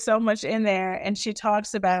there's so much in there. And she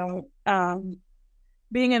talks about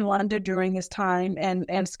being in London during this time,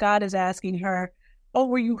 and Scott is asking her, oh,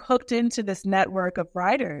 were you hooked into this network of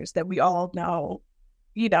writers that we all know,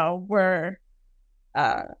 were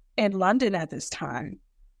in London at this time?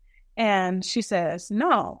 And she says,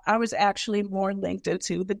 no, I was actually more linked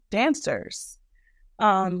into the dancers.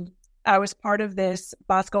 I was part of this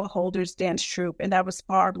Bosco Holders dance troupe, and that was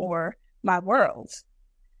far more my world.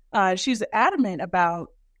 She's adamant about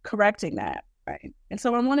correcting that, right? And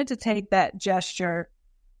so I wanted to take that gesture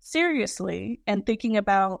seriously and thinking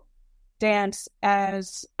about dance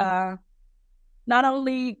as not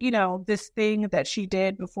only, this thing that she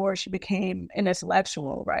did before she became an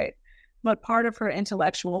intellectual, right, but part of her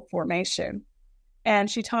intellectual formation. And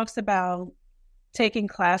she talks about taking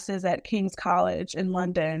classes at King's College in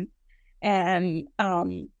London and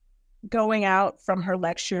going out from her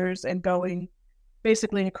lectures and going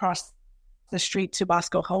basically across the street to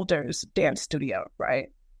Bosco Holder's dance studio, right?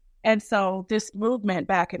 And so this movement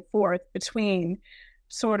back and forth between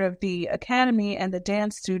sort of the academy and the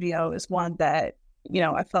dance studio is one that,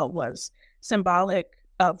 I felt was symbolic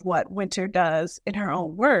of what Wynter does in her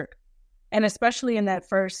own work. And especially in that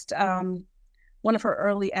first, one of her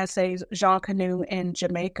early essays, Jean Canoe in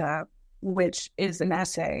Jamaica, which is an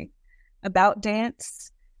essay about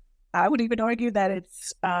dance. I would even argue that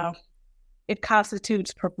it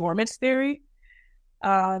constitutes performance theory.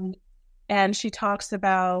 And she talks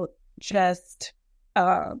about just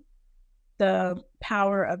the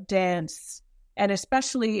power of dance, and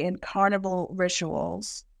especially in carnival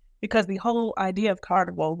rituals, because the whole idea of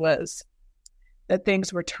carnival was that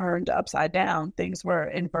things were turned upside down, things were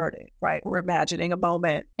inverted, right? We're imagining a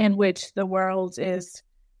moment in which the world is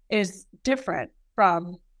different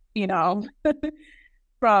from,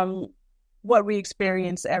 from what we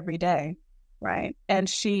experience every day, right? And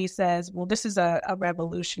she says, well, this is a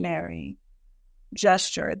revolutionary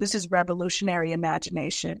gesture. This is revolutionary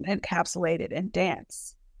imagination encapsulated in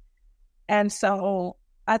dance. And so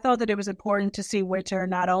I thought that it was important to see Wynter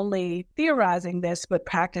not only theorizing this, but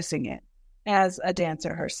practicing it as a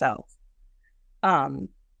dancer herself.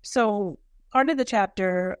 So part of the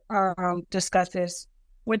chapter discusses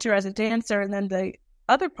Wynter as a dancer, and then the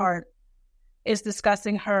other part is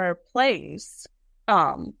discussing her plays.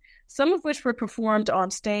 some of which were performed on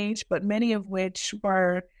stage, but many of which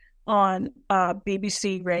were on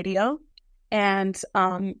BBC radio. And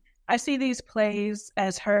I see these plays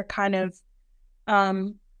as her kind of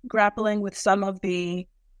grappling with some of the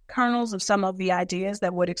kernels of some of the ideas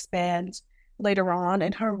that would expand later on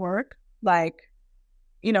in her work. Like,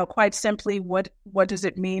 quite simply, what does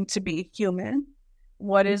it mean to be human?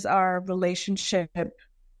 What is our relationship?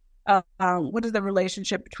 What is the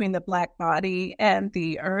relationship between the Black body and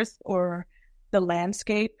the earth or the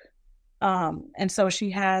landscape? And so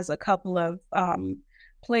she has a couple of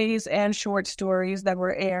plays and short stories that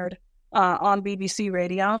were aired on BBC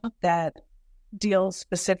radio that deal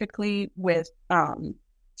specifically with,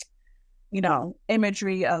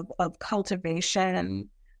 imagery of cultivation,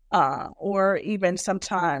 or even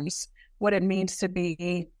sometimes what it means to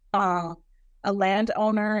be a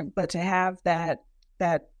landowner, but to have that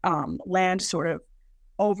land sort of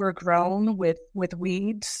overgrown with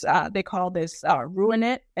weeds. They call this ruin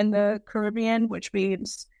it in the Caribbean, which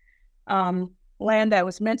means land that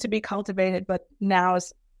was meant to be cultivated, but now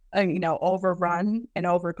is overrun and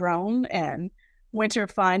overgrown, and Winter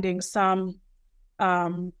finding some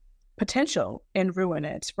potential in ruin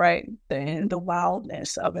it, right? In the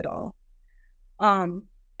wildness of it all. And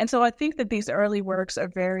so I think that these early works are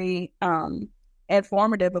very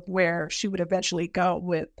informative of where she would eventually go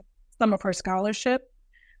with some of her scholarship.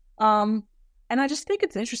 And I just think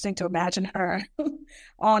it's interesting to imagine her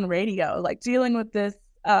on radio, like dealing with this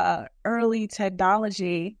early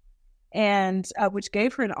technology, and which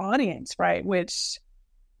gave her an audience, right? Which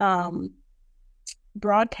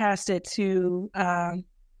broadcasted to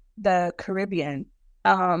the Caribbean,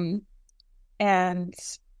 and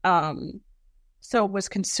so was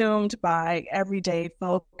consumed by everyday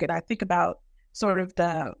folk. And I think about sort of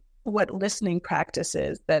what listening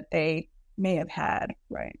practices that they may have had,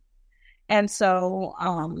 right? And so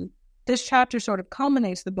this chapter sort of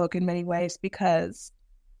culminates the book in many ways, because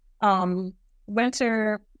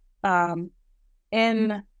Winter,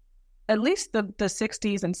 in at least the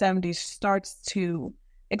 60s and 70s, starts to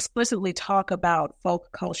explicitly talk about folk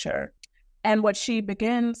culture. And what she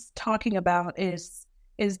begins talking about is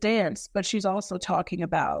dance, but she's also talking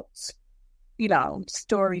about,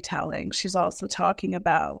 storytelling. She's also talking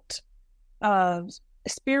about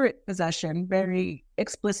spirit possession very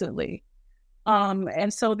explicitly.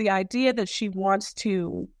 And so the idea that she wants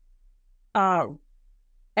to, and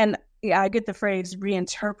I get the phrase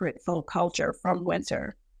reinterpret folk culture from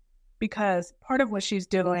Winter, because part of what she's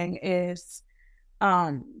doing is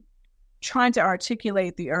trying to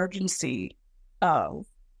articulate the urgency of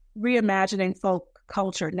reimagining folk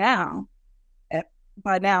culture now.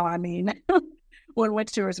 By now, I mean when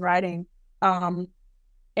Winter was writing in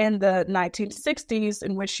the 1960s,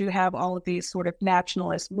 in which you have all of these sort of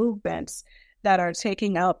nationalist movements that are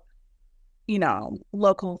taking up,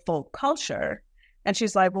 local folk culture. And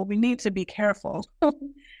she's like, well, we need to be careful.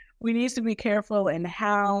 We need to be careful in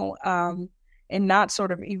how, in not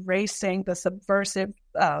sort of erasing the subversive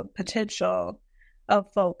potential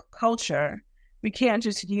of folk culture. We can't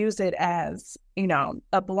just use it as,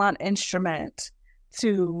 a blunt instrument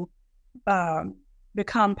to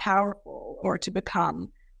become powerful or to become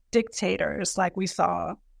dictators, like we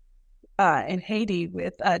saw in Haiti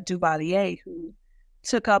with Duvalier, who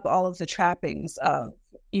took up all of the trappings of,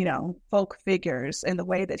 folk figures in the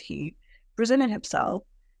way that he presented himself.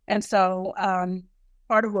 And so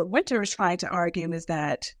part of what Winter is trying to argue is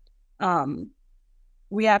that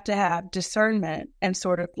we have to have discernment and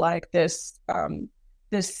sort of like this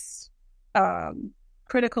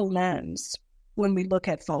critical lens when we look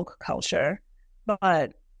at folk culture.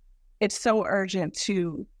 But it's so urgent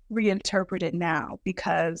to reinterpret it now,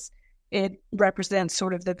 because it represents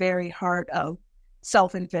sort of the very heart of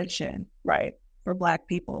self-invention, right, for Black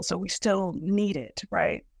people. So we still need it,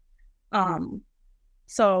 right?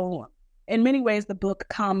 So in many ways, the book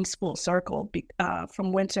comes full circle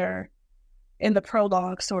from Winter in the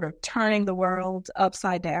prologue, sort of turning the world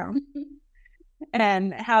upside down,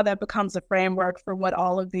 and how that becomes a framework for what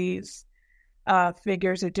all of these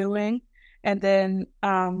figures are doing. And then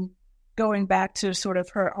going back to sort of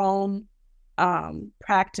her own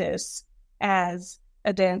practice as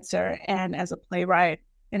a dancer and as a playwright,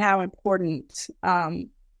 and how important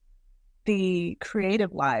the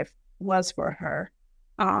creative life was for her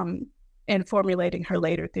in formulating her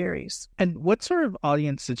later theories. And what sort of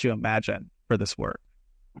audience did you imagine for this work?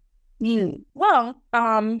 Well,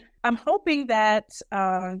 I'm hoping that,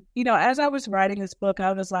 as I was writing this book,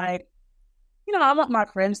 I was like, I want my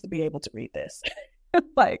friends to be able to read this.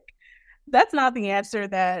 Like, that's not the answer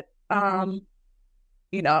that,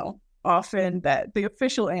 often that the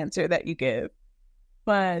official answer that you give.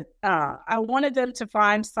 but I wanted them to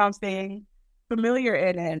find something familiar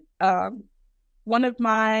in it. One of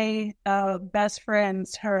my best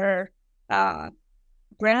friends, her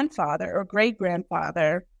grandfather or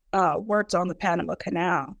great-grandfather worked on the Panama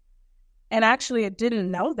Canal. And actually, I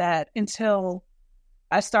didn't know that until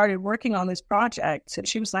I started working on this project. And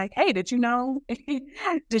she was like, hey, did you know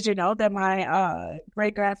that my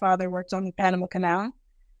great-grandfather worked on the Panama Canal?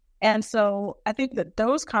 And so I think that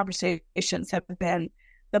those conversations have been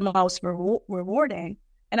the most rewarding.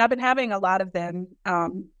 And I've been having a lot of them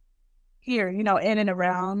here, in and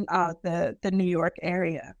around the New York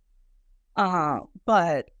area.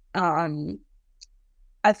 But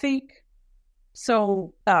I think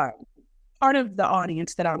so. Part of the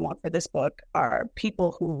audience that I want for this book are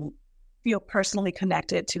people who feel personally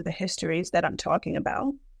connected to the histories that I'm talking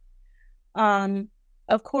about.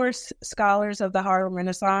 Of course, scholars of the Harlem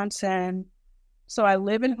Renaissance. And so I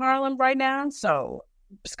live in Harlem right now. So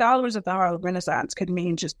scholars of the Harlem Renaissance could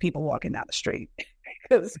mean just people walking down the street,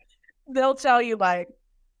 because they'll tell you like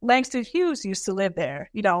Langston Hughes used to live there,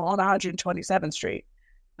 on 127th Street.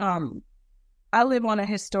 I live on a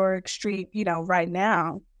historic street, right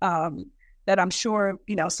now, that I'm sure,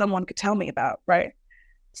 someone could tell me about, right?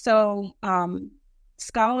 So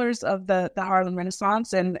scholars of the Harlem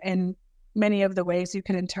Renaissance and many of the ways you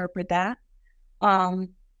can interpret that.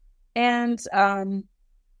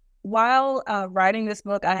 While writing this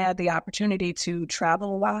book, I had the opportunity to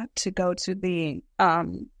travel a lot, to go to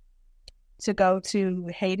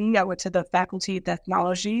Haiti. I went to the Faculty of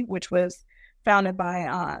Ethnology, which was founded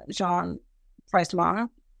by Jean Price-Mara.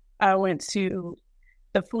 I went to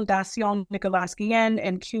the Fundación Nicolás Guillen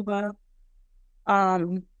in Cuba. I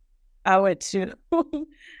went to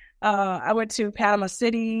Panama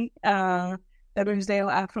City, the Museo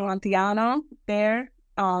Afro-Antiano there.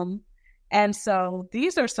 And so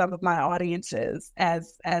these are some of my audiences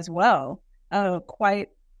as well, quite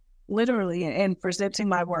literally, in presenting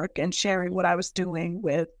my work and sharing what I was doing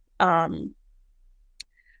with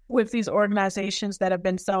these organizations that have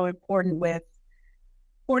been so important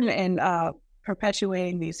in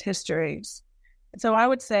perpetuating these histories. So I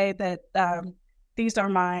would say that these are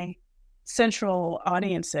my central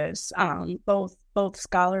audiences, both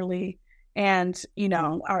scholarly and,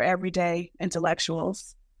 our everyday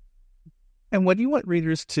intellectuals. And what do you want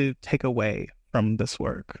readers to take away from this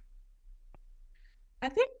work? I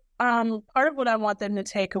think part of what I want them to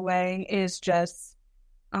take away is just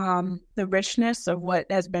the richness of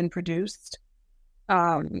what has been produced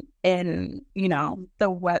in,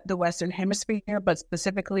 the Western Hemisphere, but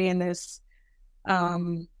specifically in this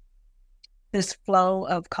flow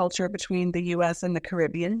of culture between the U.S. and the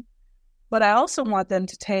Caribbean. But I also want them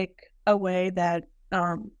to take away that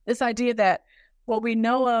this idea that what we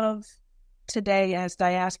know of today as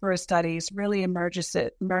diaspora studies really emerges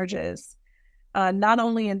not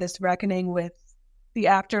only in this reckoning with the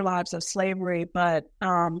afterlives of slavery, but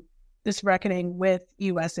this reckoning with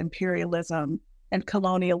U.S. imperialism and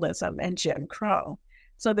colonialism and Jim Crow.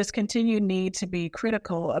 So this continued need to be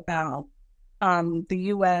critical about the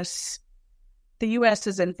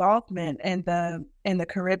U.S.'s involvement in the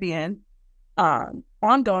Caribbean,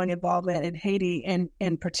 ongoing involvement in Haiti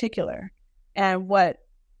in particular, and what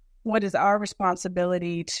is our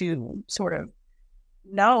responsibility to sort of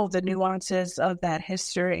know the nuances of that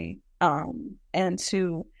history, and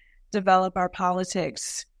to develop our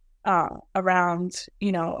politics around,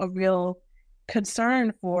 a real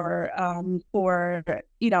concern for our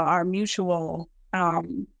mutual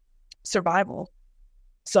survival.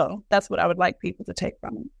 So that's what I would like people to take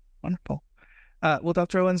from it. Wonderful. Well,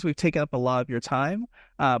 Dr. Owens, we've taken up a lot of your time,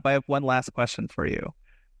 but I have one last question for you.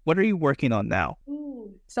 What are you working on now?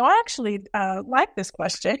 So I actually like this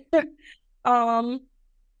question. I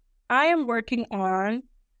am working on,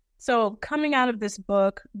 coming out of this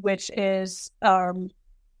book, which was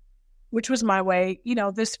my way,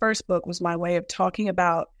 this first book was my way of talking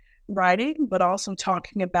about writing, but also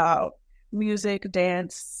talking about music,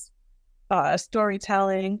 dance,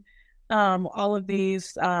 storytelling, all of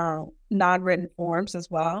these non-written forms as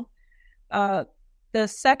well. The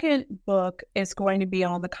second book is going to be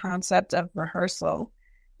on the concept of rehearsal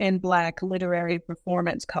in Black literary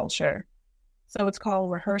performance culture. So it's called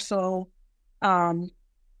Rehearsal,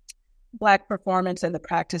 Black Performance and the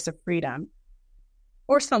Practice of Freedom,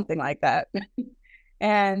 or something like that.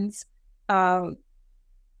 And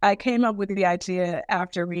I came up with the idea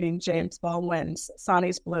after reading James Baldwin's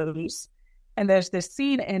Sonny's Blues. And there's this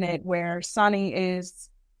scene in it where Sonny is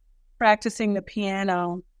practicing the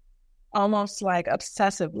piano almost like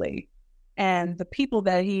obsessively. And the people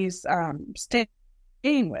that he's staying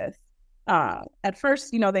with, at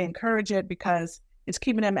first, they encourage it because It's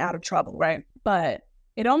keeping him out of trouble, right? But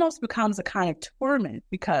it almost becomes a kind of torment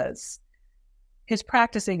because his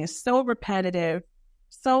practicing is so repetitive,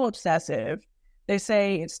 so obsessive. They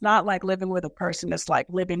say it's not like living with a person, it's like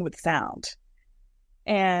living with sound.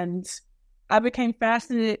 And I became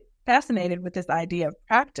fascinated with this idea of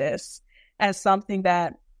practice as something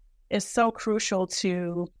that is so crucial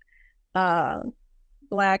to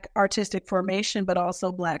Black artistic formation, but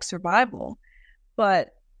also Black survival.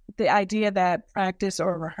 But the idea that practice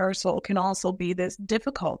or rehearsal can also be this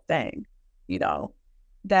difficult thing, you know,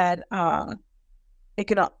 that it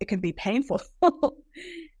can be painful.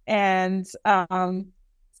 And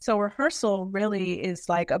so rehearsal really is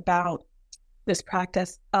like about this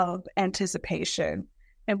practice of anticipation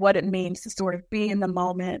and what it means to sort of be in the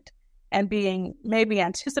moment and being maybe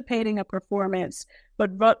anticipating a performance,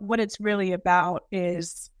 but what it's really about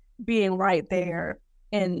is being right there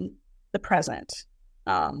in the present.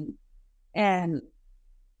 And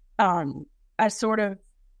I sort of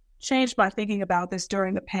changed my thinking about this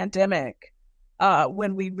during the pandemic,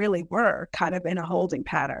 when we really were kind of in a holding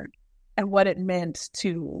pattern, and what it meant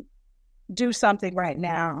to do something right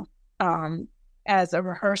now as a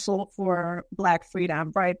rehearsal for Black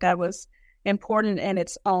freedom, right? That was important in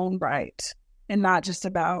its own right and not just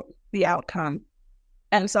about the outcome.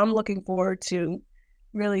 And so I'm looking forward to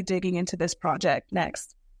really digging into this project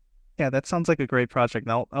next. Yeah, that sounds like a great project.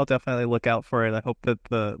 And I'll definitely look out for it. I hope that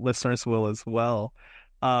the listeners will as well.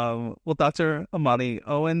 Well, Dr. Imani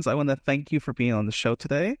Owens, I want to thank you for being on the show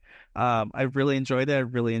today. I really enjoyed it. I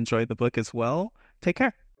really enjoyed the book as well. Take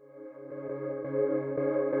care.